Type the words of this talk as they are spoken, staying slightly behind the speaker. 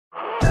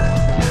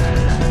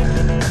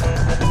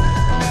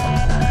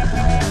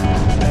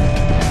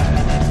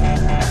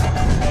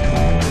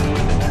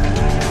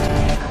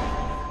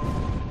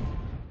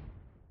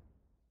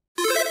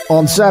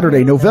On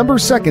Saturday, November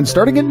 2nd,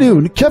 starting at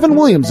noon, Kevin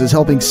Williams is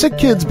helping sick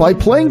kids by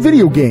playing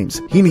video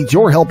games. He needs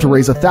your help to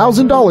raise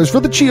 $1,000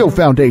 for the CHIO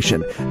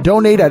Foundation.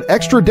 Donate at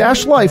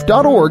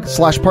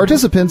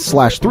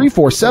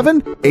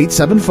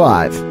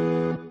extra-life.org/participants/347875.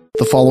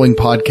 The following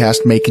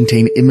podcast may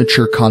contain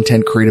immature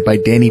content created by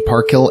Danny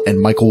Parkhill and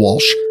Michael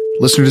Walsh.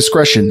 Listener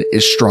discretion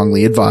is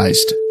strongly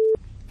advised.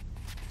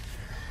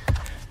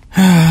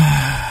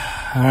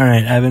 All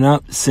right, I've been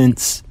up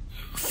since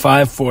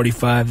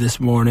 5:45 this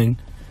morning.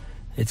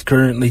 It's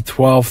currently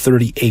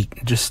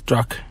 12:38. Just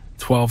struck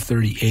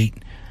 12:38.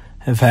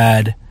 I've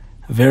had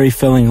a very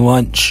filling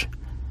lunch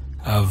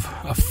of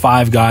a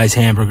Five Guys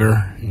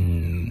hamburger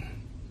and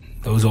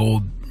those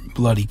old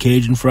bloody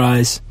Cajun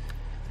fries.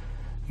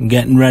 I'm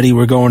getting ready.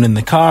 We're going in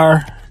the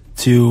car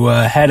to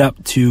head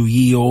up to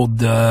ye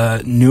old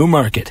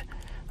Newmarket,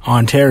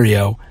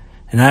 Ontario,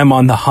 and I'm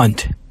on the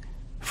hunt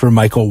for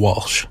Michael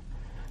Walsh.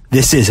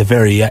 This is a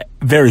very,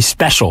 very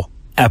special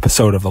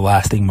episode of The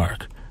Lasting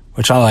Mark,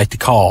 which I like to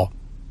call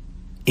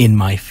In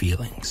My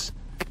Feelings.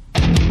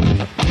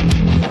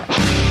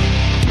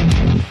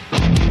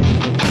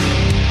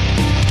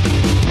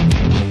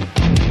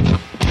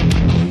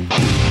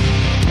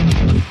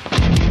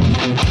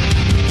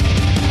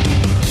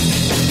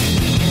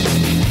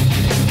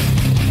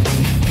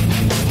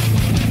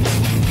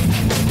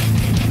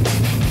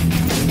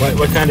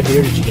 What kind of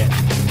beer did you get?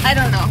 I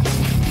don't know.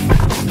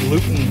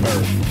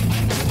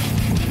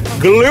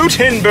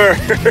 Glutenberg.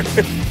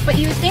 But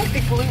you would think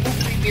the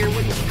gluten-free beer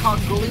wouldn't be called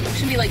gluten. It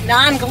should be like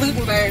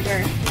non-glutenberg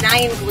or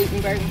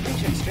nine-glutenberg. I'm pretty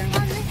sure it's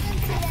German.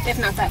 If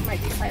not, that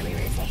might be slightly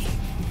racist.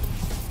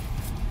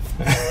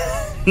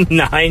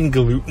 Nine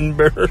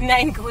Glutenberg?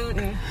 Nine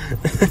gluten.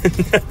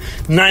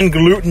 Nine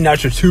gluten,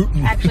 not your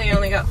tootin'. Actually, I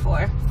only got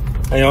 4.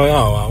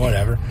 Oh,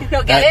 whatever.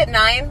 No, get it?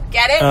 9?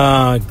 Get it?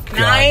 God.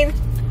 9?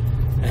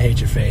 I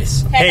hate your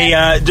face. Hey,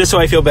 just so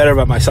I feel better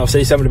about myself,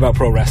 say something about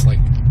pro wrestling.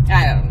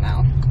 I don't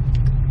know.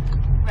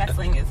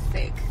 Wrestling is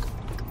fake.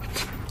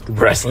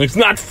 Wrestling's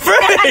not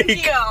fake!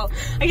 Thank you! I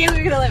can't believe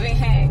you're gonna let me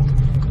hang.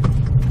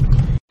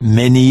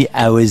 Many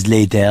hours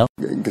later.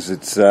 Because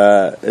it's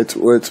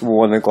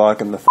 1 o'clock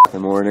in the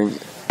fucking morning.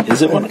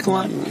 Is it 1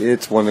 o'clock?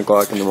 It's 1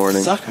 o'clock in the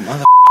morning. Suck a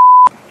mother.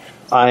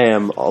 I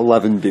am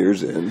 11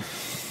 beers in.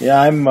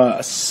 Yeah, I'm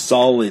a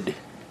solid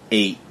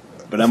 8,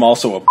 but I'm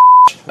also a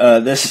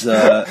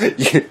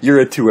You're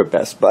a 2 at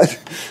best, bud.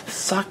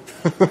 Suck.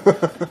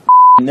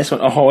 This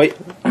one, oh wait.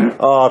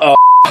 Oh,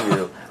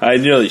 you. I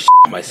nearly shit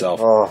myself.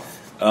 Oh.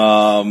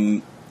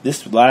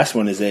 This last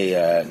one is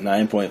a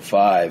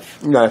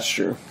 9.5. That's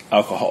true.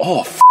 Alcohol.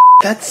 Oh,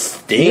 that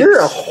stinks. You're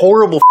a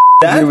horrible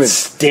that human.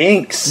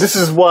 Stinks. This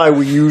is why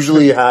we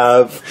usually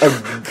have a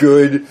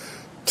good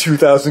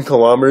 2,000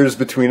 kilometers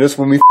between us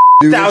when we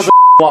do this.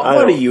 What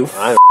are you?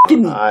 I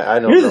don't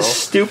know. You're the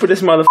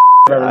stupidest motherfucker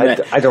I've ever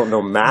met. I don't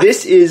know math.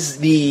 This is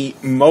the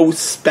most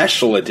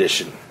special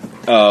edition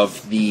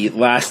of the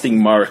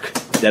Lasting Mark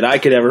that I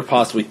could ever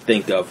possibly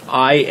think of.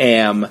 I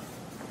am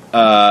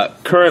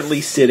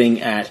currently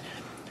sitting at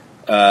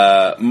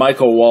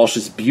Michael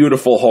Walsh's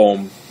beautiful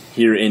home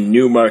here in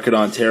Newmarket,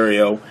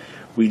 Ontario.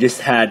 We just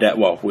had,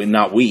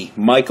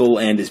 Michael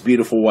and his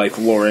beautiful wife,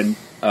 Lauren,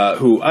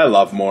 who I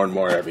love more and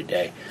more every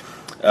day,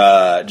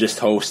 just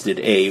hosted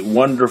a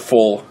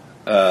wonderful,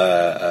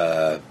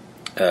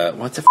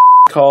 what's it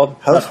called?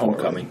 Not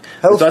homecoming.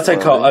 I was about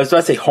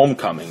to say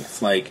homecoming.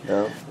 It's like,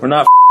 we're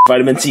not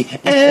vitamin C.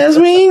 As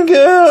we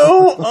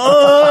go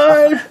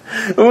on,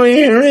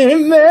 we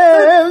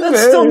remember.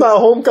 That's still not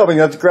homecoming.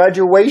 That's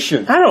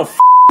graduation. I don't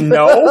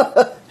know.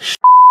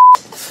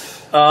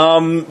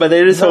 But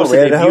they just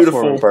hosted a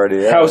beautiful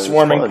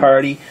housewarming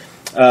party.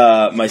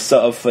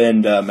 Myself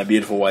and my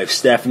beautiful wife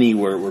Stephanie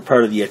were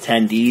part of the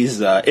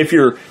attendees. If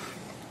you're,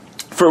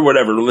 for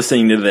whatever,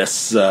 listening to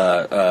this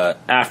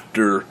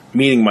after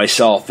meeting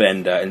myself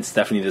and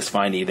Stephanie this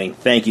fine evening,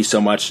 thank you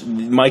so much.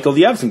 Michael,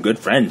 you have some good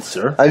friends,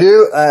 sir. I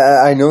do.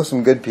 I know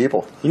some good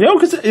people. You know,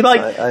 because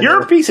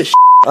you're a piece of shit.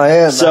 I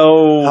am.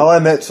 So how I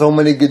met so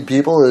many good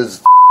people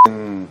is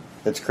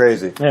it's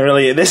crazy. Yeah,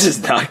 really, this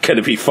is not going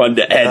to be fun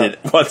to edit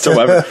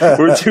whatsoever.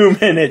 We're 2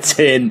 minutes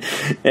in,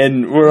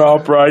 and we're all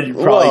probably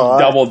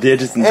double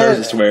digits in terms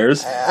of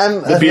swears.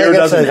 The beer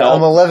doesn't help.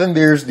 I'm 11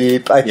 beers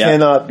deep. I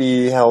cannot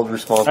be held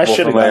responsible for my actions. I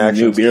should have gotten a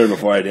new beer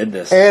before I did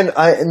this. And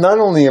I not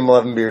only am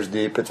 11 beers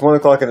deep, it's 1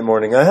 o'clock in the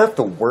morning. I have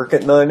to work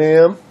at 9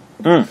 a.m.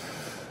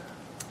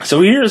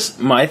 So here's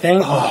my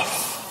thing.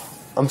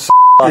 I'm so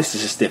this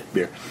is a stiff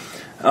beer.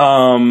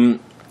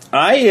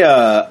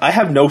 I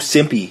have no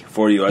sympathy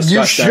for you, as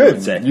Scott Steiner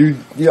would say.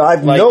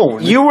 I've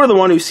known. You were the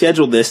one who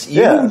scheduled this.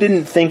 You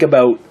didn't think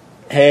about,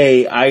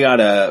 hey, I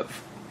gotta,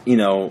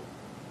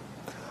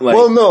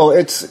 well, no,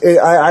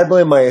 I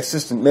blame my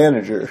assistant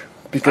manager.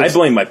 I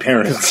blame my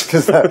parents.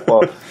 Because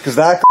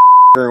that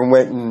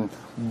went and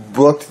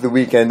booked the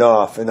weekend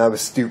off, and I was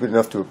stupid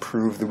enough to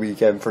approve the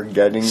weekend for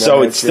getting that.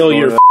 So it's still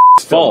your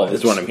fault,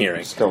 is what I'm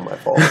hearing. It's still my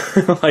fault.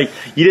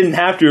 You didn't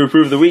have to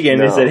approve the weekend.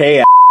 No. They said,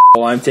 hey,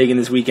 well, I'm taking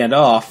this weekend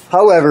off.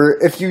 However,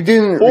 if you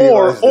didn't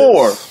realize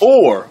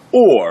or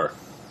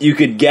you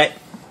could get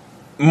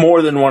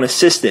more than one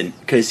assistant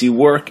because you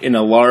work in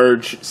a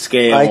large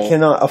scale. I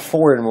cannot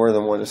afford more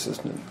than one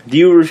assistant. Do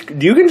you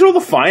control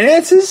the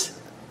finances?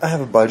 I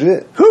have a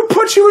budget. Who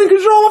put you in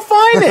control of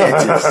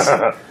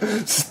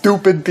finances?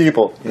 Stupid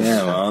people.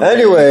 Yeah, well,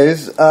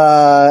 anyways,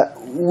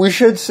 we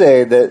should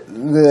say that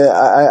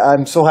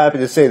I'm so happy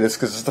to say this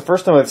because it's the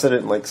first time I've said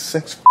it in like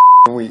 6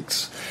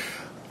 weeks.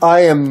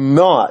 I am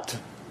not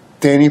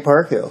Danny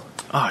Parkhill.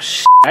 Oh,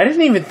 shit. I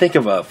didn't even think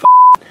of a...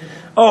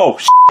 Oh,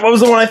 shit. What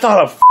was the one I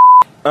thought of?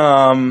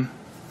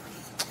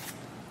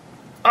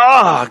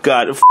 Oh,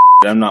 God.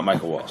 I'm not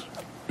Michael Walsh.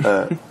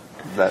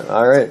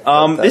 All right.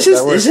 Is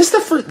this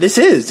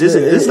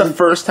the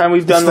first time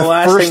we've done the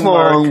last thing, It's the first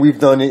long we've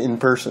done it in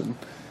person.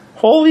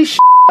 Holy shit,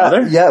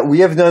 brother. Yeah, we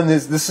have done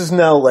this. This is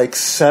now like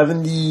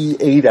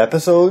 78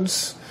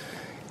 episodes,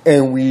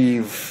 and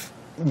we've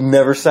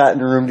never sat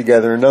in a room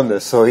together and done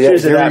this. So yeah,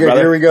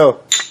 here we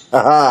go.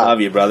 Aha.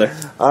 Love you, brother.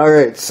 All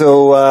right,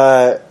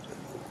 so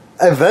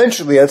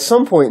eventually, at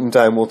some point in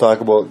time, we'll talk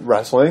about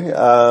wrestling.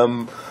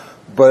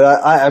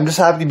 But I'm just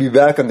happy to be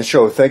back on the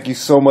show. Thank you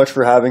so much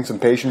for having some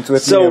patience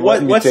with me and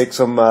letting me take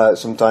some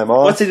time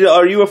off.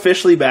 Are you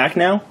officially back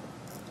now?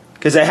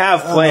 Because I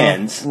have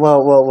plans.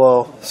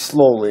 Well,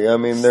 slowly. I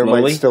mean, there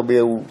might still be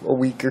a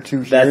week or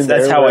two here and there.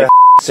 That's how I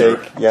take.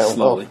 Yeah,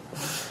 slowly.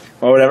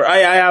 Well, whatever. I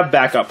have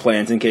backup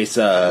plans in case...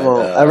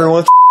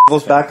 everyone's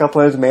those backup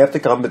plans may have to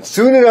come, but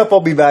soon enough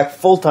I'll be back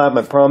full time.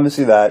 I promise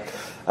you that.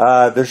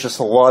 There's just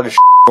a lot of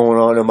going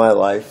on in my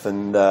life,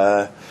 and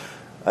I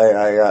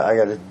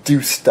got to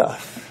do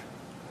stuff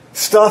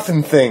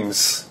and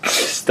things.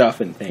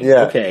 Stuff and things.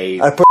 Yeah. Okay.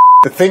 I put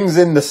the things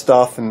in the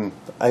stuff, and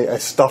I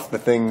stuff the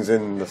things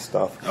in the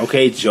stuff.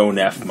 Okay, Joan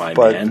F., man.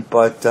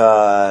 But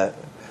I'm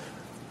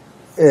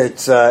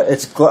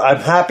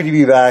happy to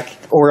be back,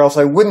 or else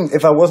I wouldn't.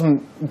 If I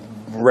wasn't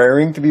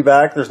raring to be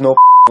back, there's no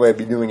way I'd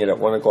be doing it at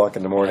 1 o'clock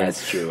in the morning.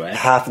 That's true.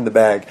 Half in the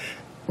bag.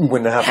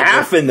 When I have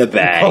half in the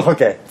bag. Oh,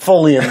 okay,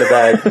 fully in the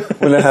bag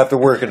when I have to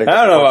work at. I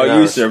don't know about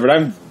you, sir, but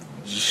I'm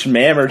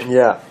schmammered.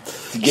 Yeah,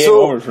 it's game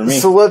over for me.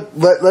 So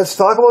let's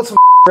talk about some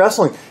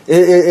wrestling.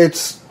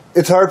 It's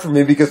hard for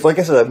me because, like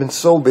I said, I've been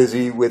so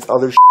busy with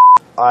other.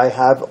 I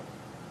have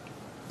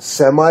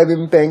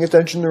been paying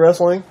attention to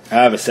wrestling.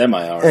 I have a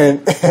semi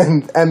already.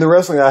 And the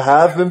wrestling I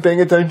have been paying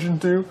attention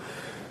to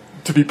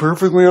be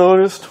perfectly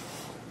honest,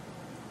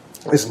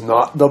 is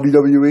not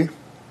WWE.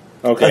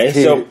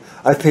 Okay,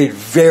 I've paid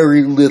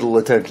very little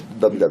attention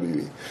to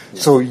WWE. Yeah.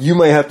 So you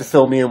might have to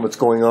fill me in what's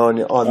going on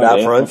that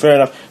front. Well, fair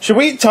enough. Should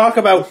we talk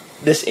about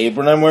this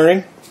apron I'm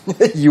wearing?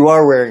 You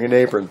are wearing an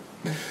apron.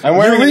 I'm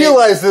wearing. You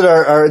realize that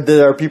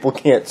our people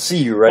can't see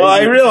you, right? Well,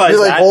 I realize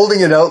you're like holding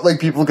it out like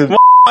people can.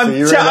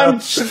 I'm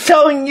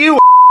telling you,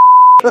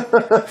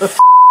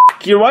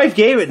 your wife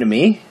gave it to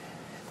me.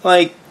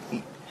 Like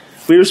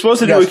we were supposed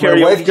to do a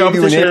karaoke my wife gave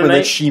you an apron tonight.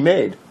 that she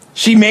made.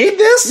 She made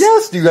this?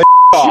 Yes, dude.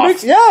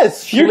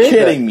 Yes, you're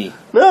kidding me.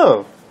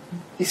 No.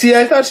 You see,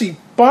 I thought she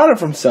bought it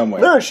from somewhere.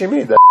 No, she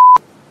made that.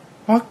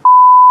 What?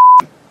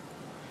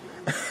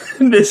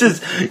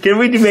 Can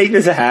we make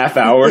this a half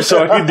hour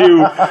so I can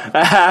do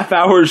a half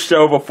hour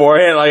show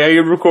beforehand? Like I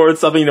can record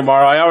something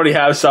tomorrow. I already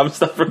have some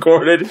stuff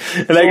recorded,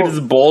 and I can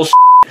just bullshit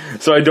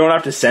so I don't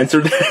have to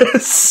censor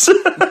this.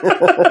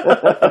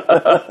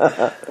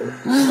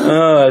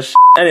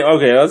 Anyway,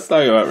 okay, let's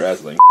talk about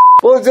wrestling.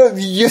 Well,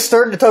 you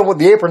started to talk about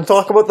the apron.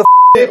 Talk about the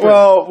apron.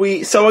 Well,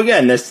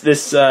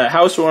 this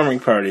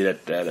housewarming party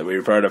that we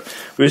were part of.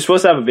 We were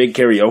supposed to have a big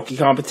karaoke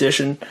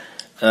competition.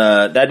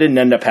 That didn't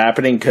end up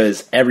happening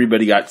because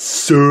everybody got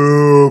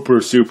super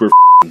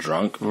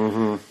drunk.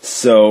 Mm-hmm.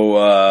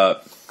 So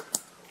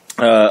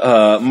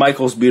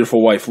Michael's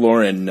beautiful wife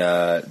Lauren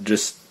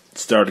just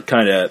started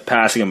kind of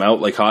passing them out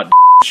like hot.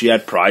 She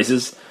had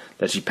prizes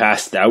that she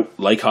passed out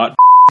like hot.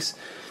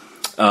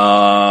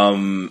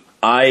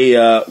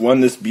 I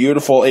won this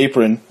beautiful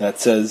apron that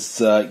says,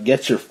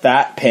 get your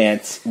fat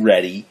pants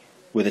ready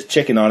with a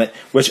chicken on it,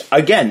 which,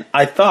 again,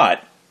 I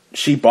thought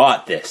she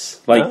bought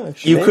this.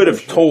 Like, you could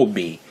have told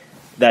me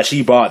that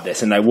she bought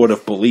this, and I would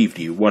have believed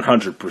you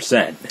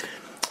 100%.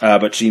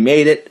 But she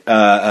made it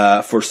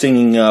for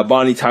singing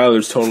Bonnie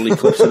Tyler's Total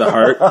Eclipse of the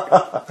Heart.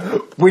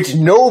 Which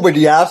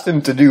nobody asked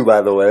him to do, by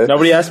the way.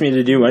 Nobody asked me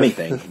to do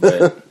anything,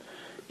 but,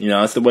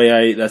 that's the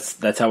way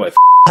that's how I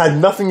had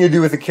nothing to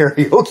do with the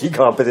karaoke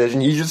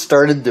competition. He just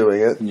started doing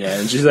it. Yeah,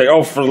 and she's like,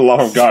 "Oh, for the love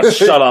of God,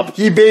 shut up!"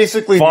 He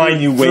basically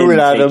threw it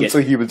at him so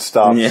he would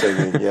stop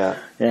singing. Yeah,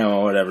 yeah,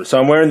 well, whatever. So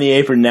I'm wearing the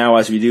apron now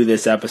as we do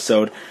this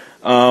episode.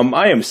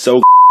 I am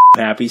so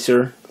happy,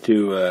 sir,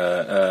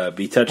 to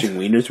be touching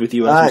wieners with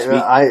you as we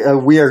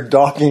speak. We are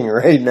docking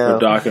right now. We're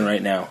docking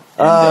right now.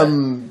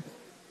 And,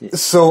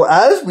 so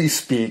as we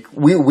speak,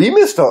 we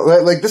missed out.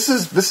 Like this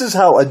is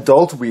how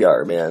adult we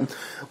are, man.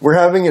 We're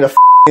having a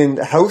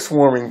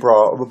housewarming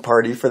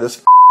party for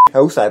this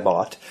house I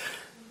bought.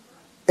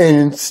 And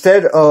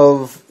instead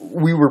of,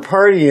 we were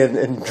partying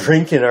and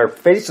drinking our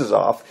faces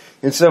off,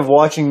 instead of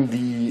watching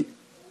the,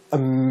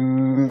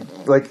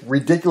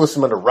 ridiculous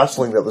amount of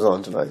wrestling that was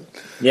on tonight.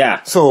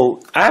 Yeah.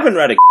 So, I haven't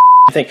read a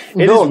thing.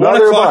 It is 1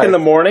 o'clock in the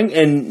morning,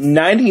 and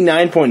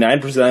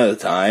 99.9% of the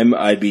time,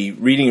 I'd be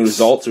reading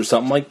results or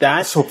something like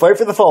that. So Fight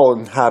for the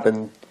Fallen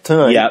happened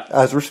tonight. Yep.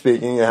 As we're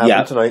speaking, it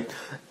happened tonight.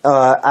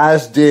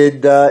 As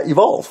did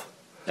Evolve.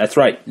 That's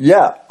right.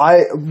 Yeah,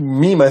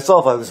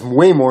 myself, I was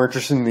way more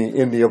interested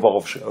in the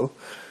Evolve show.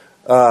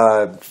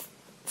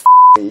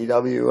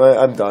 AEW,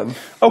 I'm done.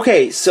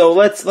 Okay, so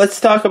let's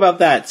talk about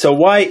that. So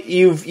why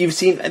you've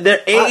seen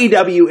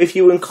AEW, if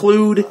you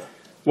include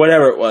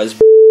whatever it was,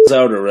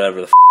 out or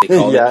whatever the they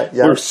called it.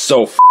 We're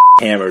so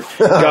hammered,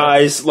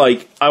 guys.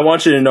 Like, I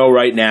want you to know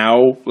right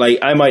now, like,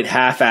 I might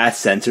half-ass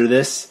censor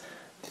this.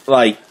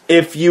 Like,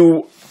 if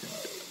you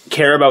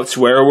care about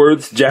swear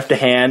words, Jeff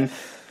DeHaan,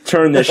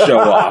 turn this show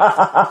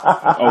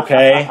off.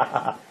 Okay,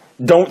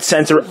 don't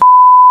censor.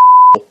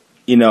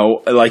 You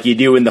know, like you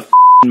do in the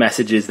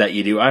messages that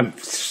you do. I'm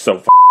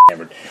so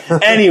hammered.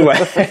 Anyway,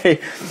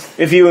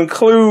 if you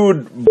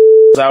include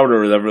out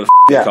or whatever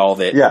they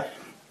called it,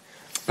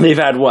 they've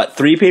had what,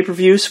 3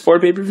 pay-per-views, 4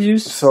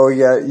 pay-per-views? So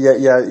yeah.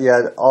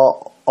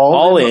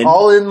 All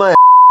in my.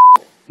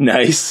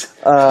 Nice.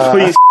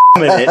 Please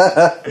minute.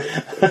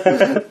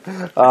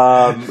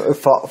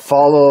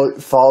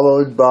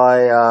 Followed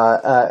by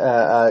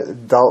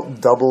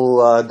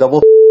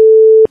double.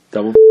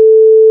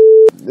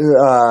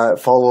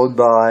 Followed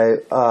by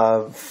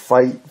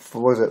Fight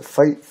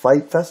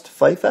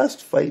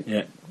Fest?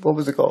 Yeah. What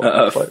was it called?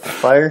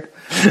 Fire?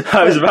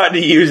 I was about to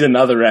use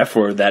another F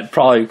word that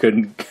probably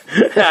couldn't.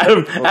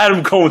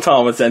 Adam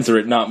Coleton would censor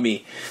it, not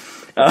me.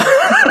 What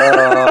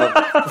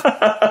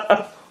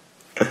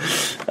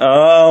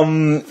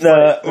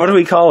do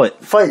we call it?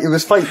 It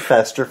was Fight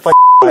Fest or Fight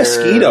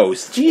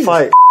Mosquitoes. Jesus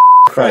Fight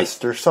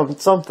Christ. Fest or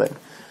something.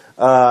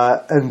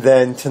 And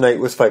then tonight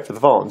was Fight for the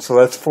Fallen. So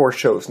that's 4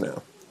 shows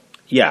now.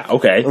 Yeah,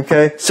 okay.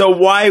 Okay. So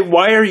why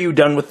are you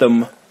done with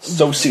them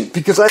so soon?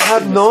 Because I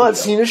have not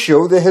seen a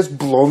show that has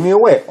blown me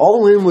away.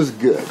 All In was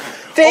good.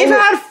 They've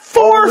had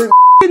 4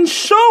 f***ing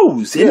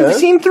shows, and you've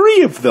seen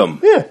 3 of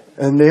them. Yeah,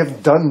 and they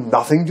have done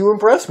nothing to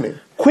impress me.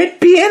 Quit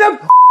being a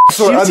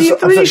You've seen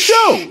 3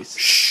 shows.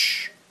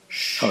 Shh.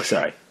 Oh,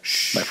 sorry.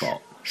 My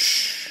fault.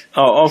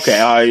 Oh, okay.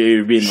 Oh,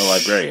 you're being the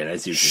librarian. I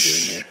see what you're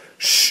doing here.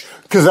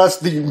 Because that's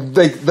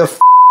the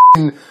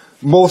f***ing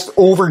most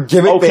over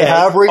gimmick they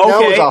have right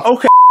now is a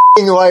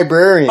f***ing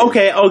librarian.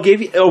 Okay, I'll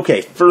give you...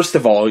 Okay, first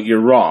of all,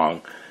 you're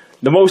wrong.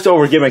 The most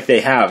over gimmick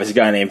they have is a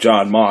guy named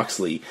John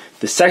Moxley.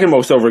 The second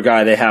most over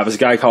guy they have is a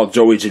guy called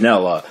Joey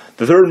Janela.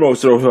 The third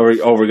most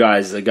over guy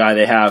is a guy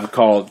they have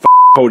called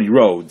Cody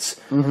Rhodes.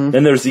 Mm-hmm.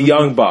 Then there's the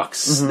Young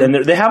Bucks. Mm-hmm.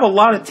 Then they have a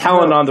lot of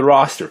talent on the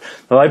roster.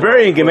 The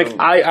librarian gimmick,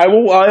 I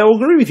will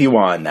agree with you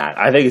on that.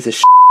 I think it's a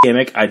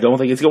gimmick. I don't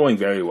think it's going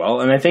very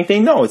well, and I think they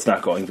know it's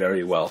not going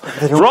very well.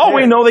 For all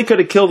we know, they could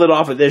have killed it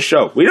off at this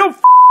show. We don't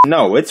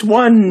know. It's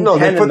 1:10 No,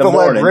 they put the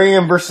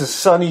librarian versus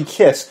Sonny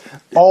Kiss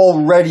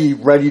already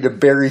ready to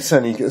bury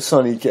Sonny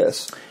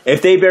Kiss.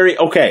 If they bury,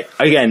 okay,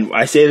 again,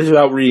 I say this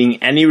without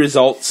reading any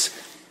results,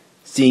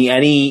 seeing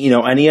any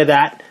of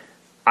that.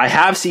 I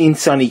have seen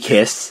Sonny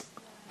Kiss.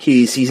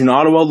 He's an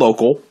Ottawa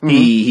local.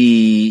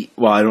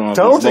 Mm-hmm. Well, I don't know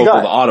if he's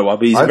local to Ottawa,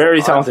 but he's a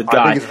very talented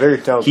guy. I think he's very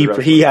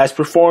talented. He has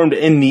performed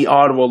in the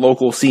Ottawa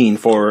local scene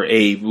for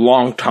a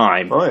long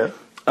time. Oh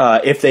yeah.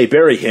 If they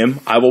bury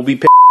him, I will be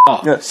pissed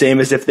off. Yeah. Same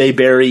as if they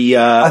bury.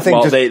 I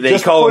think they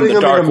call him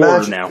the Dark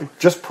Order now.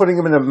 Just putting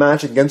him in a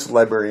match against the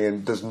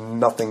Librarian does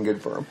nothing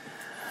good for him.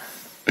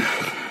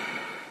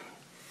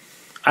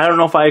 I don't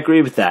know if I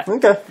agree with that.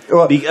 Okay.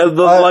 Well, the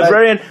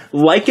Librarian,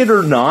 like it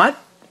or not,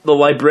 the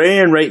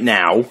Librarian right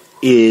now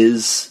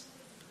is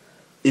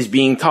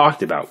being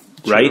talked about,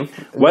 right?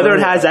 Whether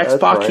it has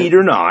X-Pac heat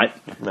or not,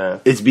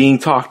 it's being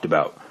talked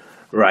about,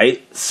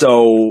 right?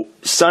 So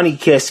Sonny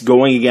Kiss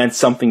going against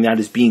something that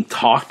is being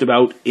talked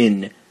about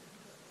in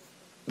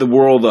the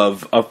world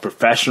of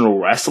professional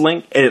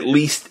wrestling, it at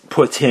least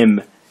puts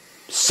him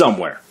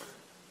somewhere,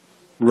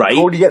 right?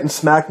 Cody getting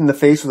smacked in the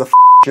face with a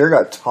chair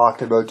got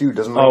talked about, dude.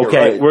 Doesn't make it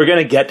right. We're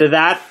going to get to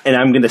that, and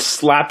I'm going to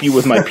slap you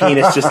with my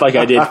penis just like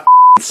I did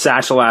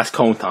Satchel-ass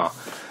Conton.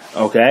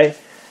 Okay?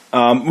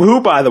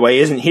 Who, by the way,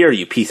 isn't here,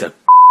 you piece of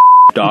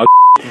dog.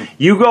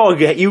 You go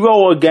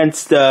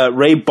against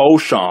Ray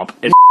Beauchamp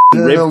and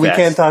No, we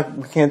can't talk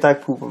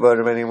poop about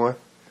him anymore.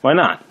 Why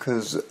not?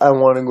 Because I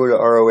want to go to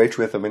ROH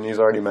with him, and he's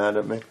already mad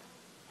at me.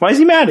 Why is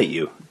he mad at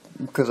you?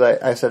 Because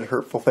I said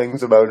hurtful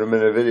things about him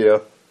in a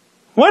video.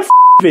 What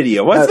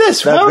video? What's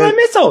this? Why would I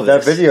miss all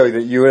this? That video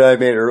that you and I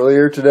made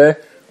earlier today,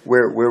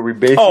 where we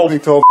basically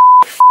told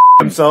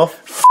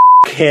himself.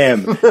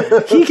 Him.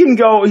 He can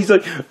go. He's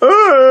like,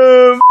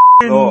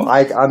 No,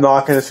 I'm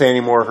not going to say any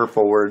more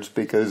hurtful words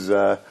because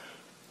I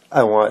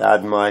want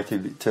Adam and I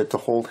to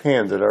hold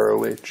hands at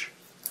ROH.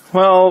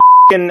 Well,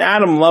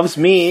 Adam loves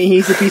me.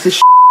 He's a piece of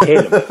shit. I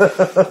hate him.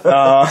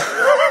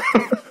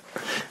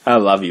 I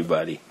love you,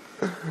 buddy.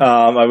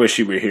 I wish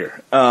you were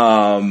here.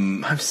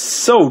 I'm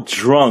so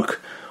drunk.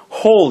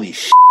 Holy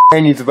shit.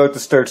 And he's about to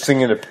start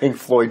singing a Pink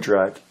Floyd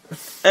track.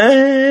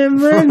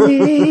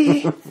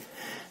 Emily.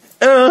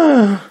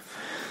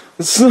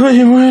 So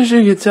you wish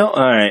you could tell.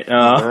 All right.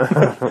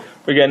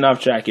 We're getting off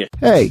track here.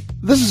 Hey,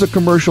 this is a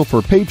commercial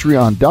for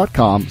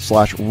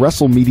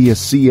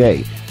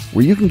patreon.com/WrestleMedia.ca,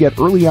 where you can get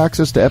early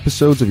access to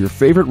episodes of your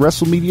favorite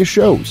WrestleMedia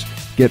shows,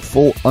 get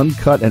full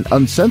uncut and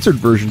uncensored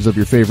versions of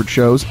your favorite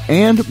shows,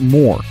 and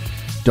more.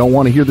 Don't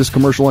want to hear this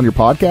commercial on your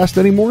podcast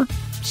anymore?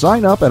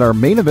 Sign up at our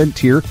main event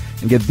tier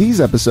and get these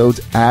episodes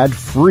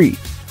ad-free.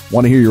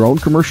 Want to hear your own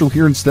commercial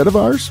here instead of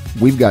ours?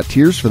 We've got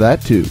tiers for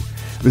that too.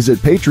 Visit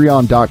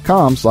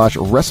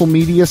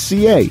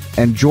patreon.com/WrestleMedia.ca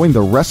and join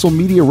the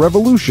WrestleMedia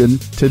revolution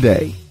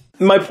today.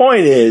 My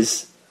point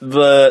is,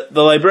 the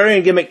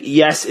librarian gimmick,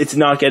 yes, it's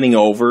not getting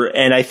over,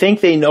 and I think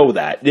they know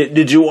that.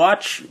 Did you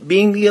watch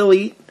Being the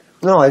Elite?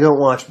 No, I don't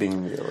watch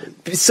Being the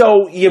Elite.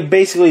 So you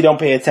basically don't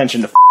pay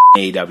attention to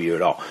AEW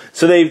at all.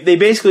 So they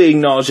basically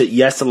acknowledge that,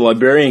 yes, the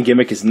librarian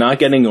gimmick is not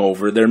getting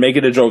over. They're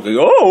making a joke like,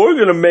 oh, we're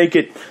going to make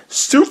it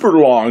super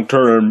long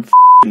term,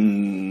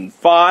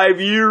 5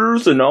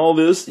 years and all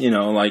this,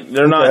 like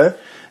they're not,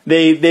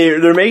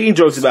 they're making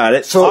jokes about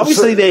it. So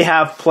obviously they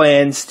have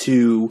plans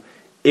to,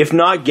 if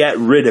not get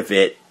rid of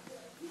it,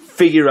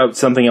 figure out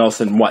something else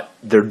than what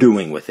they're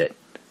doing with it.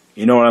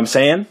 You know what I'm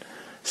saying?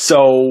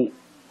 So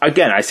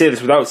again, I say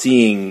this without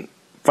seeing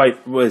Fight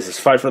for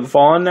the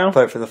Fallen now?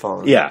 Fight for the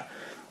Fallen. Yeah.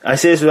 I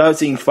say this without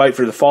seeing Fight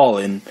for the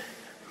Fallen.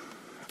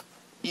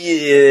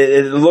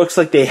 It looks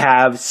like they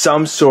have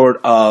some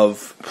sort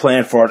of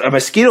plan for it. A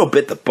mosquito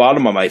bit the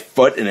bottom of my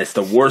foot, and it's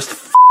the worst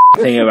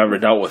thing I've ever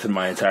dealt with in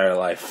my entire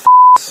life.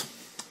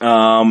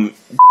 There's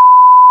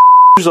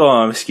a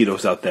lot of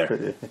mosquitoes out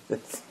there.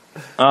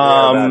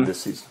 Bad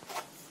this season.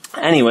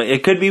 Anyway,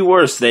 it could be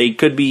worse. They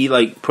could be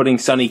like putting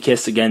Sunny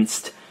Kiss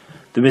against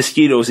the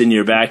mosquitoes in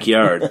your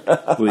backyard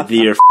with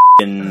your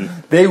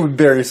They would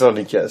bury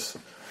Sunny Kiss.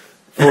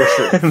 For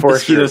sure. For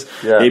mosquitoes.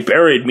 Sure. Yeah. They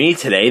buried me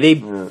today. They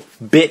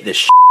bit the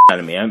out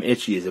of me. I'm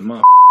itchy as a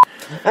mother.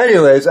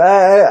 Anyways,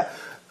 I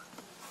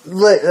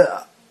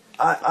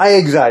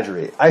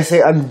exaggerate. I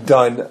say I'm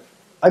done.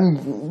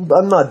 I'm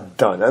not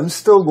done. I'm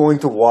still going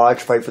to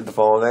watch Fight for the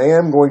Fallen. I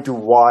am going to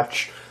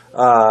watch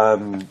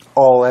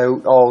All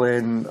Out, All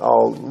In,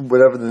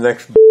 whatever the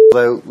next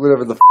out,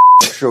 whatever the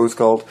show's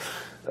called.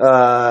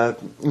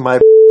 My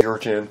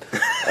Georgian.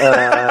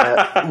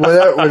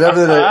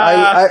 Whatever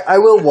I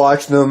will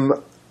watch them,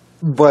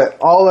 but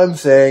all I'm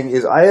saying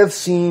is I have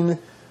seen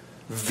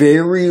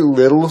very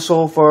little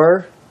so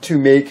far to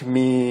make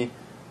me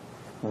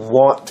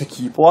want to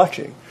keep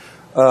watching.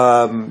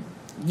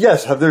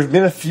 Yes, have there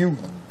been a few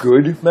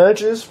good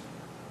matches?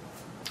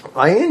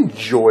 I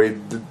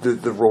enjoyed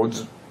the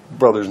Rhodes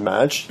Brothers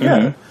match.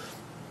 Yeah.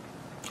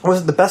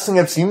 Was it the best thing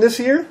I've seen this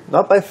year?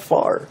 Not by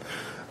far.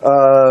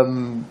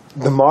 The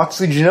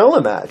Moxley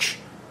Janela match.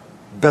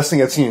 Best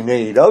thing I've seen in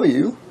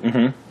AEW.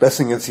 Best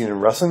thing I've seen in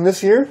wrestling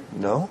this year?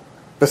 No.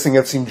 Best thing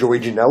I've seen Joey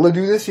Janela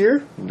do this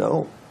year?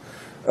 No.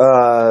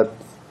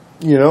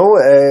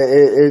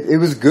 It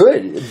was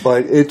good,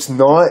 but it's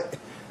not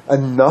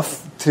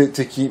enough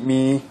to keep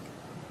me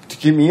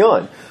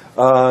on.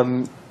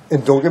 And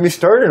don't get me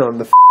started on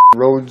the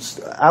Rhodes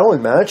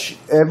Allen match.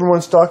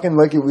 Everyone's talking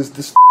like it was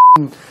this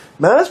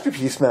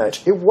masterpiece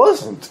match. It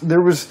wasn't.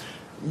 There was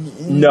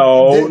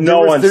no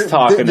one's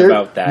talking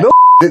about that. No,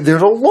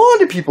 there's a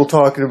lot of people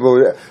talking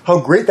about how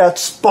great that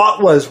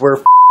spot was where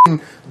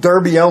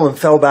Darby Allin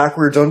fell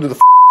backwards under the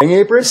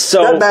apron.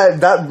 So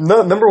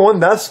number one,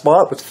 that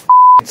spot was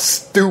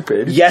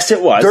stupid. Yes,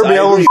 it was. Darby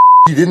Allin,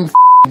 he didn't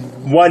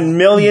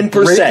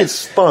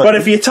 1,000,000%. But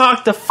if you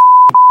talk to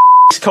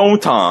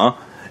Contant,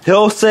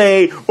 he'll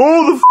say,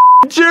 "Oh,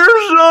 the chair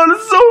shot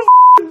is so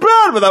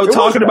bad," without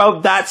talking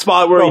about that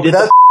spot where he did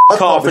the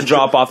coffin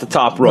drop off the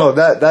top rope.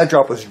 No, that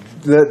drop was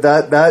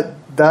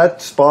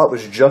that spot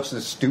was just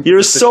as stupid.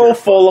 You're so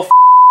full of.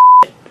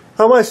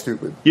 How am I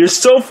stupid? You're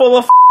so full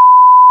of.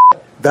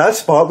 That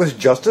spot was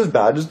just as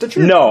bad as the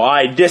chair. No,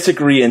 I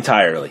disagree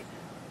entirely.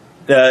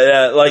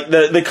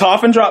 The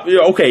coffin drop.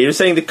 Okay, you're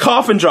saying the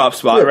coffin drop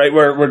spot, right?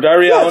 Where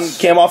Darby Allin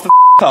came off the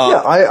top.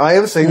 Yeah, I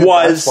am saying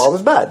that spot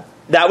was bad.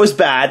 That was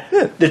bad.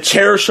 Yeah. The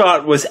chair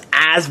shot was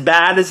as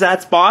bad as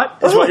that spot,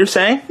 is what you're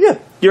saying? Yeah.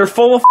 You're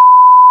full of.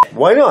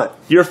 Why not?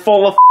 You're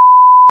full of.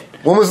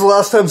 When was the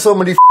last time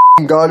somebody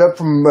got up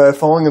from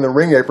falling in the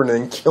ring apron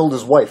and killed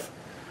his wife?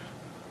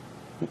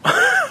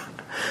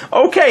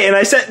 Okay, and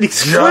I said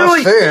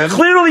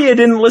clearly you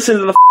didn't listen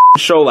to the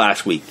show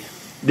last week.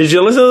 Did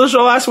you listen to the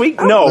show last week?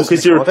 No,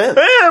 because you're.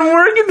 I'm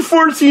working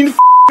 14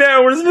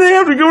 hours and I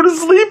have to go to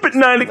sleep at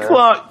 9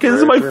 o'clock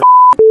because my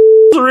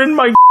are in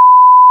my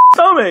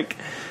stomach.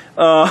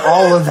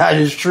 All of that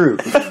is true.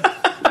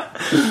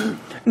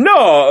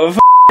 No,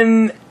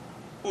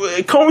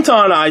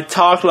 Contant and I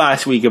talked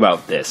last week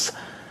about this.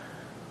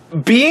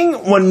 Being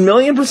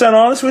 1,000,000%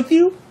 honest with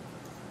you,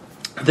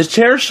 the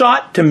chair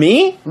shot to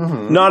me,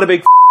 not a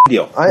big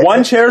deal.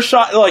 One chair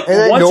shot, once in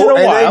a while.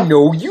 And I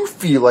know you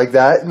feel like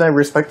that, and I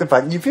respect the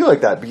fact that you feel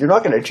like that, but you're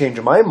not going to change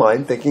my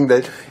mind thinking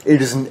that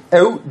it is an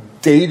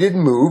outdated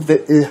move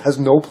that it has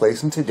no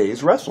place in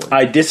today's wrestling.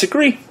 I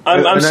disagree.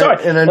 I'm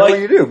sorry. I know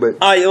you do, but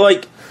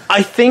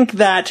I think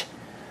that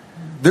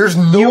There's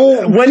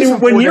no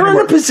when you're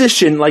in a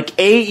position like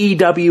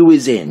AEW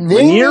is in.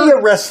 Name me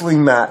a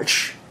wrestling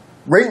match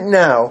right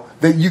now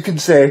that you can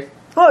say,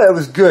 "Oh, that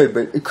was good,"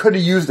 but it could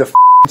have used a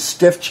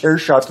stiff chair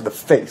shot to the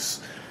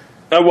face.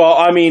 Well,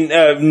 I mean,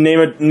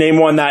 name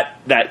one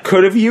that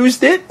could have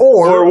used it,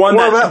 or one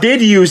that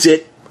did use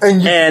it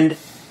and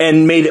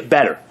made it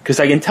better. Because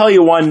I can tell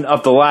you one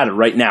of the latter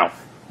right now.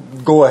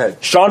 Go ahead.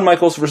 Shawn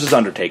Michaels versus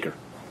Undertaker,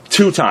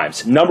 2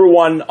 times. Number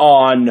 1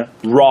 on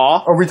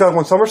Raw. Are we talking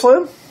about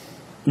SummerSlam?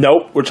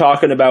 Nope, we're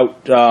talking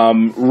about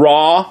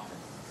Raw.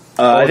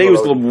 I think it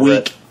was the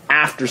week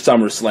after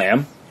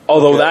SummerSlam.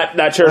 Although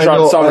that chair shot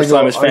at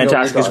SummerSlam is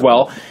fantastic as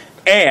well.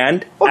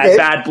 And at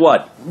Bad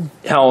Blood,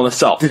 Hell in a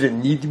Cell. Did it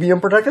need to be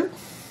unprotected?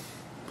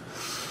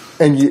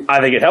 I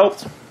think it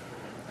helped.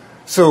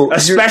 So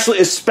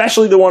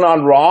especially the one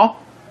on Raw.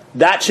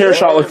 That chair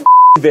shot looked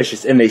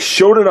vicious, and they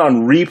showed it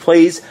on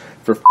replays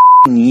for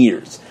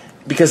years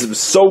because it was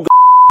so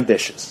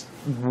vicious.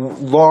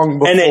 Long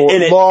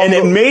before,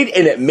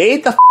 it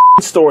made the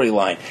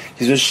storyline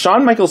because it was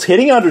Shawn Michaels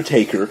hitting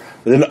Undertaker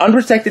with an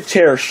unprotected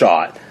chair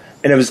shot,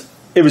 and it was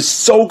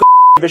so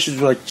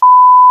vicious. We're like,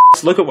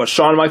 look at what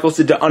Shawn Michaels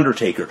did to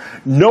Undertaker.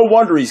 No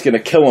wonder he's going to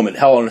kill him in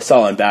Hell in a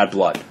Cell and Bad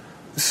Blood.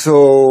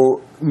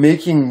 So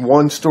making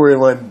one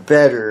storyline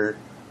better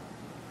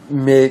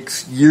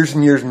makes years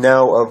and years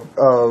now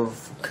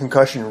of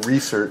concussion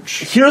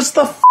research. Here's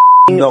the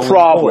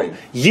problem.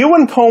 You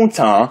and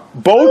Contant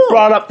both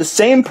brought up the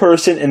same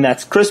person, and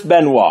that's Chris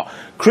Benoit.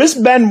 Chris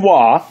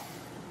Benoit,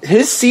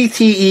 his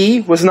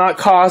CTE was not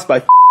caused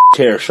by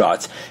chair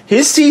shots.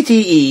 His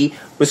CTE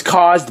was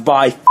caused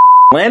by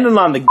landing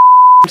on the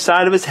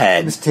side of his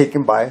head. It was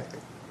taken by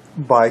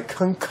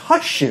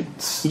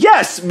concussions.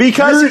 Yes,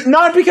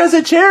 not because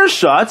of chair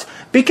shots,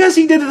 because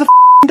he did the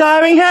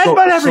diving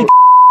headbutt every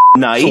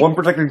night. So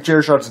unprotected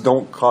chair shots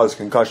don't cause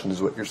concussions,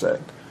 is what you're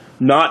saying?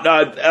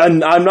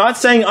 I'm not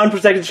saying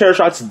unprotected chair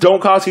shots don't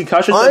cause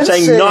concussions. I'm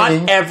saying not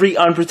every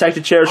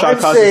unprotected chair shot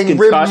causes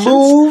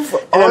concussions.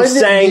 And I'm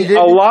saying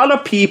a lot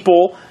of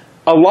people,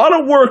 a lot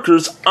of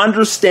workers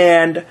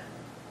understand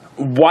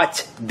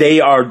what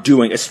they are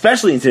doing,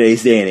 especially in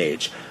today's day and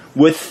age.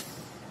 With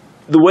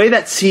the way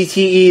that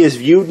CTE is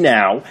viewed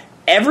now,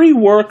 every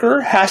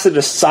worker has to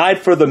decide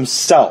for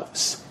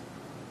themselves.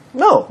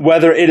 No.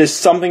 Whether it is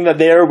something that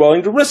they are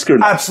willing to risk or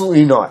not.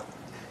 Absolutely not.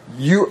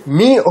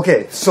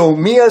 So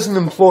me as an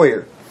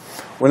employer,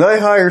 when I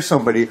hire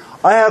somebody,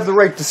 I have the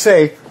right to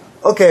say,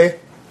 okay,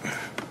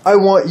 I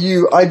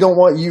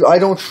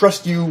don't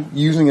trust you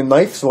using a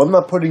knife, so I'm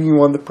not putting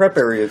you on the prep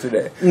area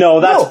today.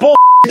 No, that's bull.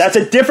 That's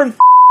a different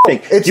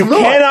thing. You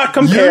cannot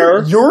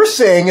compare. You're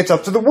saying it's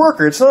up to the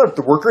worker. It's not up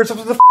to the worker, it's up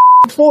to the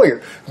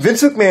employer.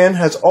 Vince McMahon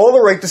has all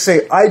the right to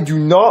say, I do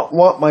not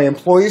want my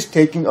employees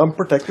taking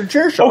unprotected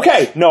chair shots.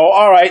 Okay, no,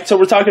 all right, so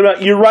we're talking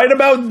about, you're right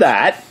about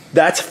that.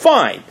 That's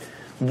fine.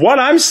 What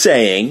I'm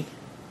saying,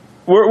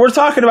 we're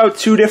talking about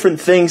 2 different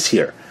things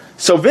here.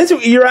 So Vince,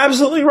 you're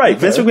absolutely right.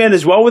 Okay. Vince McMahon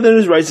is well within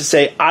his rights to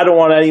say, I don't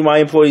want any of my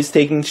employees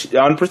taking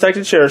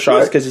unprotected chair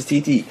shots because it's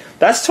TT.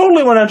 That's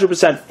totally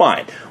 100%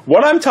 fine.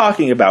 What I'm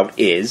talking about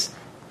is,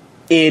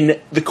 in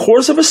the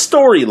course of a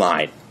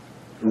storyline,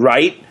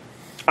 right?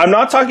 I'm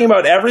not talking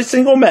about every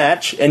single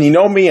match, and you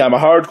know me, I'm a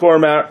hardcore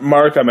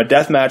mark, I'm a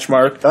deathmatch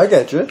mark. I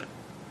get you.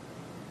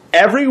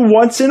 Every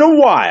once in a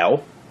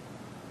while,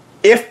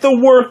 if the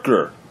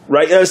worker,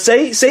 right,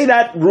 say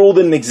that rule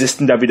didn't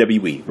exist in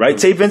WWE, right?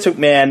 Say Vince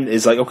McMahon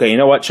is like, okay, you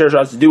know what, chair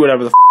shots, do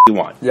whatever the you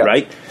want,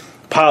 right?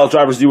 Pile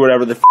drivers, do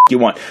whatever the you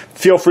want.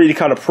 Feel free to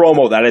kind of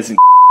promo that isn't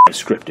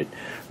scripted,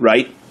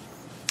 right?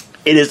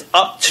 It is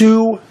up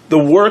to the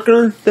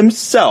worker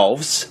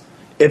themselves,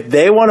 if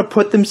they want to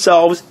put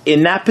themselves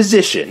in that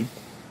position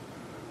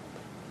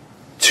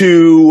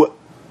to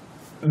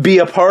be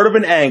a part of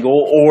an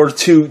angle or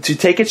to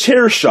take a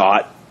chair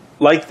shot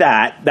like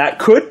that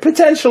could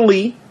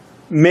potentially,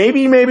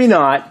 maybe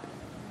not.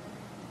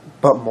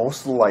 But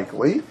most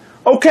likely.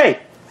 Okay,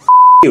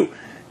 you.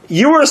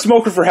 You were a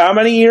smoker for how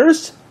many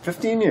years?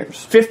 15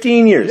 years.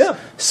 15 years. Yeah.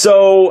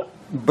 So.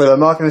 But I'm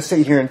not going to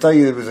sit here and tell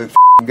you it was a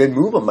good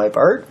move on my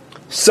part.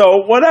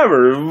 So,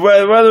 whatever,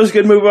 whether it was a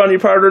good move on your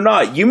part or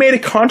not, you made a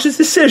conscious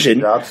decision,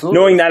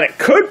 knowing that it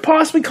could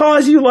possibly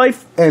cause you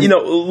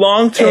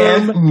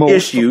long-term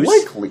issues.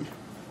 Likely.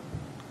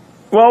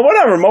 Well,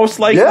 whatever, most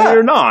likely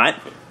or not.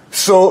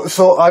 So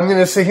I'm going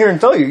to sit here and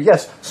tell you,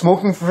 yes,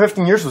 smoking for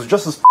 15 years was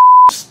just as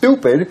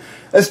stupid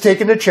as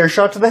taking a chair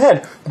shot to the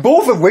head,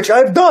 both of which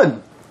I've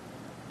done.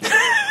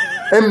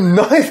 And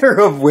neither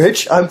of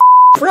which I'm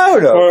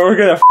proud of. We're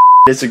going to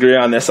disagree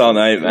on this all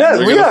night, man.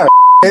 Yeah, we are.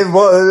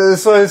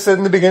 So I said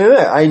in the beginning of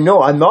that, I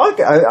know I'm not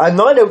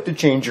out to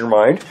change your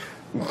mind.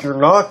 You're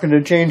not going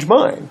to change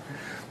mine.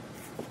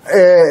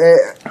 I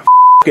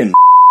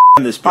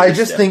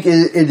just think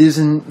it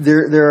isn't.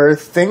 There are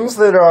things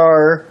that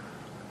are.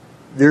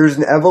 There's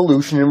an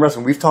evolution in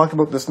wrestling. We've talked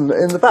about this in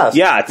the past.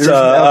 Yeah, it's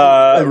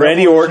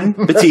Randy Orton,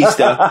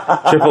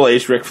 Batista, Triple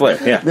H, Ric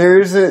Flair. Yeah, there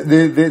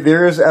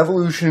is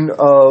evolution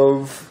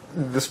of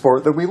the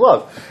sport that we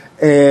love,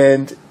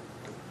 and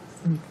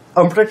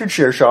unprotected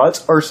chair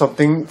shots are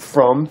something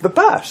from the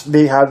past.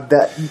 They have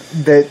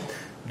that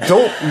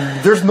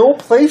there's no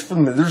place for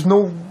them. There's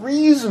no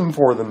reason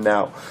for them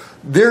now.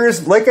 There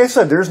is, like I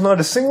said, there's not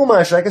a single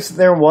match I can sit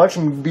there and watch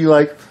and be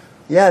like,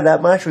 yeah,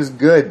 that match was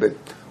good, but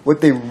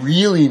what they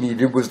really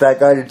needed was that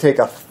guy to take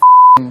a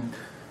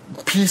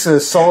piece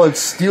of solid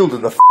steel to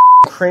the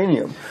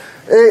cranium.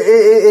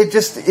 It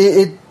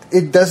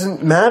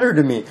doesn't matter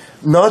to me.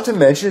 Not to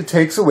mention, it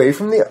takes away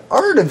from the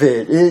art of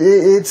it.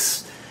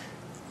 It's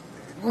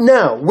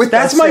now with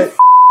that's that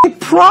my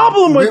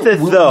problem with it,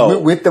 though.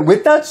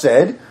 With that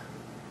said,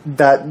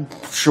 that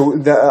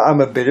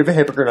I'm a bit of a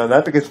hypocrite on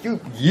that because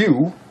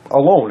you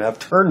alone have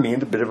turned me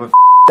into a bit of a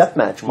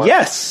deathmatch.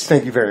 Yes,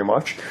 thank you very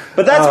much.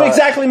 But that's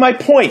exactly my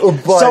point.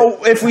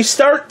 So if we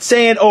start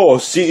saying,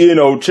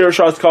 chair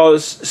shots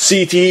cause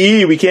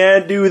CTE, we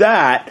can't do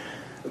that.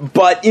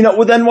 But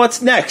well, then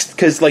what's next?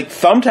 Because like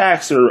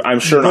thumbtacks are, I'm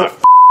sure, not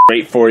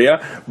great for you.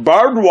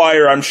 Barbed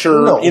wire, I'm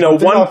sure,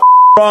 one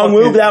wrong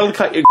move that'll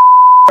cut your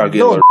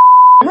jugular.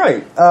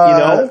 Right.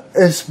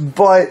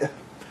 But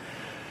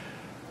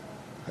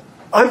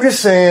I'm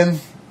just saying,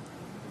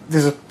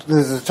 there's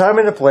a time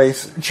and a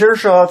place. Chair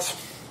shots.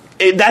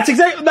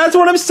 That's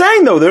what I'm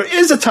saying, though. There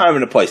is a time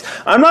and a place.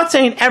 I'm not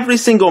saying every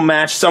single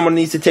match someone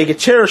needs to take a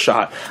chair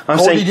shot. I'm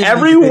saying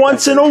every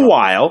once in a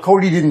while.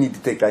 Cody didn't need to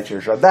take that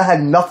chair shot. That had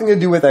nothing to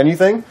do with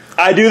anything.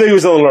 I do think it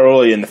was a little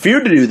early in the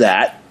feud to do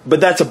that,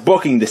 but that's a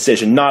booking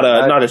decision, not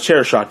a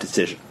chair shot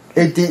decision.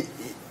 They did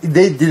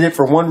it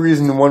for one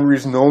reason and one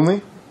reason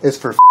only. It's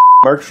for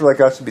marks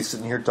like us to be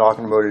sitting here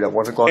talking about it at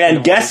 1 o'clock.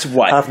 And guess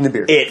what? Having the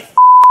beer. It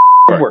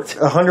worked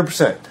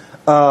 100%.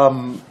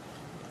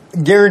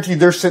 Guaranteed,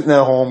 they're sitting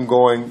at home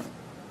going,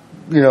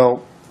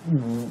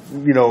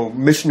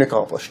 mission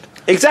accomplished.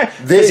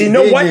 Exactly. Because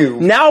what?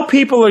 Now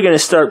people are going to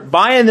start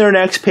buying their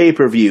next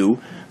pay-per-view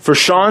for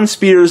Shawn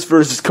Spears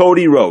versus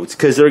Cody Rhodes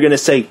because they're going to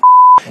say,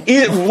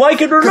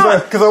 like it or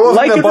not. Because I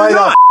wasn't going to buy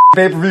that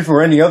pay-per-view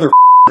for any other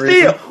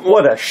reason.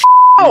 What a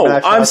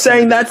I'm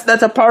saying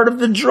that's a part of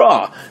the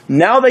draw.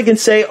 Now they can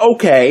say,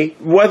 okay,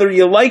 whether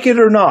you like it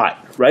or not,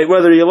 right?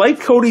 Whether you like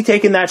Cody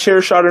taking that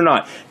chair shot or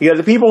not. You got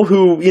the people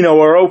who,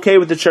 are okay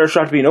with the chair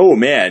shot being, oh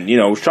man,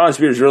 Shawn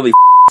Spears really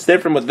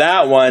different with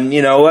that one.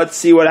 Let's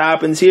see what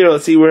happens here.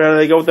 Let's see where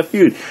they go with the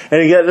feud.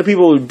 And you got the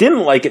people who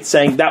didn't like it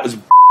saying that was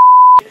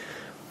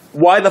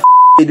why the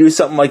they do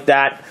something like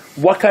that?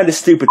 What kind of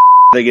stupid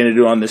are they going to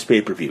do on this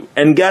pay-per-view?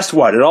 And guess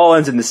what? It all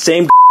ends in the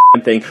same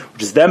thing,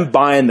 which is them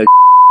buying the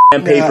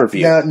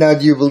pay-per-view. Now,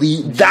 do you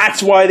believe...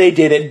 That's why they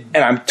did it,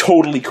 and I'm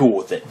totally cool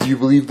with it. Do you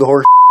believe the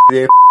horse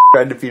they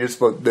tried to feed us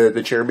about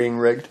the chair being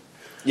rigged?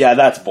 Yeah,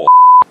 that's bull.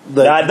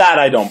 That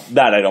I don't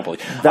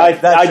believe.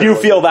 I do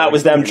feel that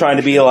was them trying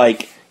to be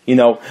like,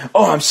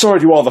 I'm sorry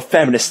to all the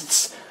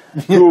feminists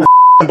who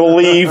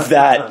believe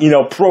that,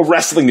 pro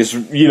wrestling is,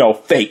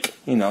 fake.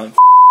 You.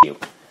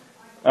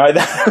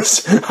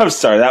 I'm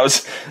sorry. That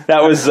was.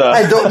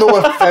 I don't know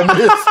what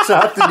feminists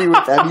have to do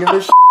with any of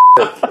this shit.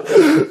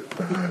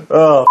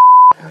 Oh.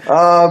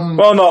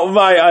 Well, no,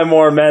 I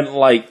more meant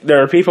like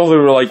there are people who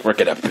were like, we're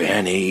gonna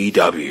ban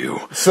AEW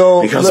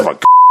because of a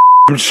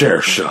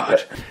chair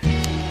shot.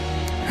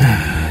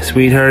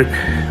 Sweetheart,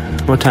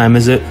 what time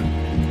is it?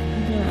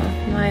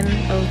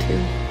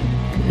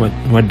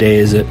 9:02. What day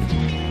is it?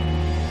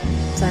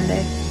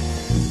 Sunday.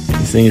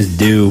 This thing is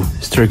due.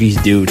 This turkey's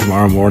due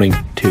tomorrow morning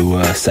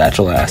to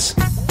Satchel Ass. Is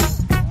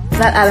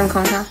that Adam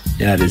Conta?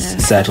 Yeah, it is.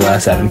 Satchel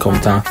Ass Adam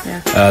Conta.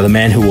 Yeah. The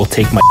man who will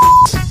take my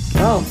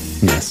Oh.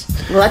 Yes.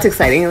 Well, that's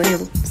exciting. A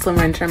little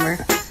slimmer and trimmer.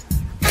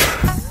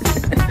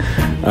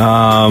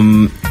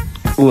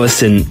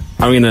 Listen,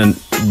 I'm going to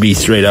be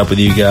straight up with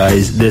you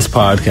guys. This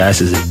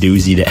podcast is a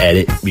doozy to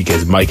edit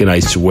because Mike and I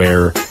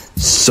swear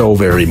so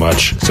very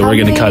much. So we're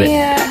going to cut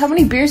it. How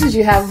many beers did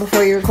you have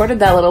before you recorded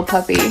that little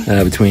puppy?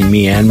 Between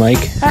me and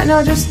Mike?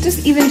 No,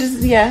 just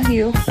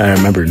you. I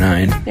remember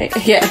 9.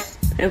 Yeah,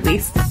 at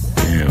least.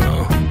 Yeah,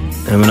 well,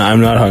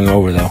 I'm not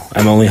hungover though.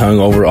 I'm only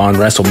hungover on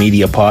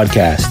WrestleMedia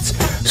podcasts.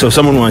 So if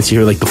someone wants to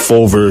hear like the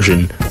full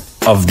version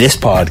of this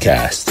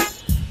podcast,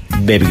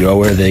 baby girl,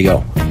 where do they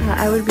go?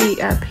 I would be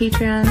at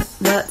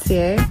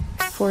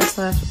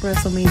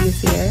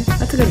patreon.ca/WrestleMedia.ca.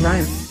 That's a good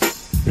rhyme.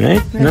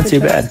 Right? Yeah, not too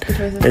bad.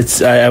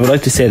 It's. I would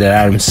like to say that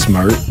Adam's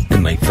smart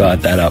and like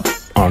thought that up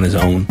on his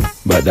own,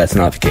 but that's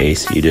not the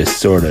case. He just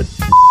sort of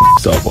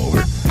himself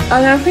over.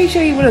 I'm pretty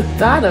sure he would have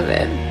thought of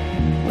it.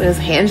 Would his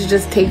hands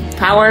just take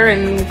power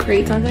and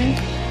create something?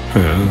 I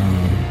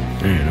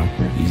don't know.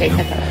 Okay, all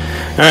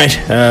right.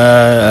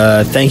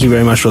 Thank you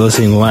very much for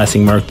listening to The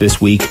Lasting Mark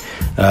this week.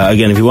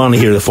 Again, if you want to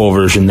hear the full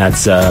version,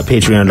 that's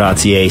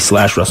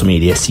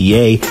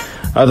patreon.ca/WrestleMedia.ca.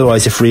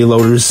 Otherwise, you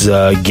freeloaders,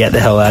 get the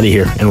hell out of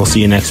here, and we'll see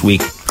you next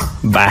week.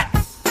 Bye.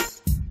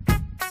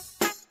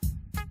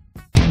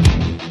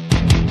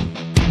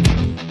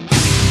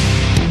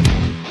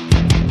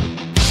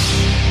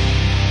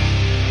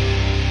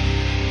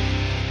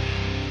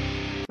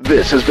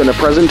 This has been a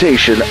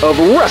presentation of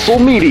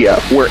WrestleMedia,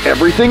 where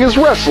everything is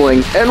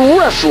wrestling and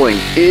wrestling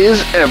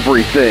is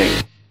everything.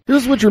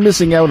 Here's what you're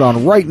missing out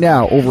on right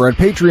now over at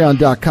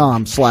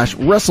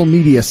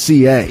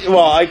patreon.com/WrestleMedia.ca.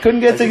 Well, I couldn't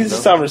get tickets to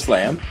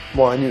SummerSlam.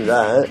 Well, I knew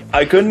that.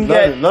 I couldn't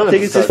get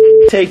tickets to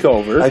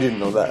TakeOver. I didn't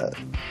know that.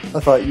 I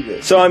thought you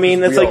did. So, I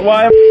mean, it's like,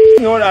 why am I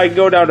going? I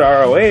go down to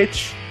ROH. Yeah.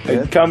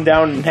 I'd come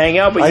down and hang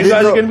out, but you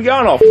guys are going to be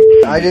gone all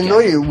I didn't know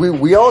you.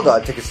 We all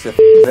got tickets to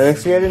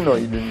NXT. I didn't know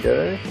you didn't get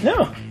it.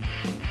 No.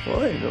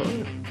 Well, I didn't know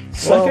it.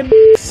 Suck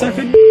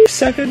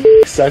it.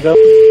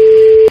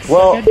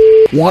 Well,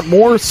 Want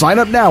more? Sign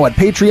up now at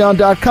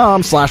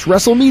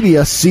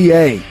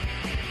patreon.com/WrestleMedia.ca.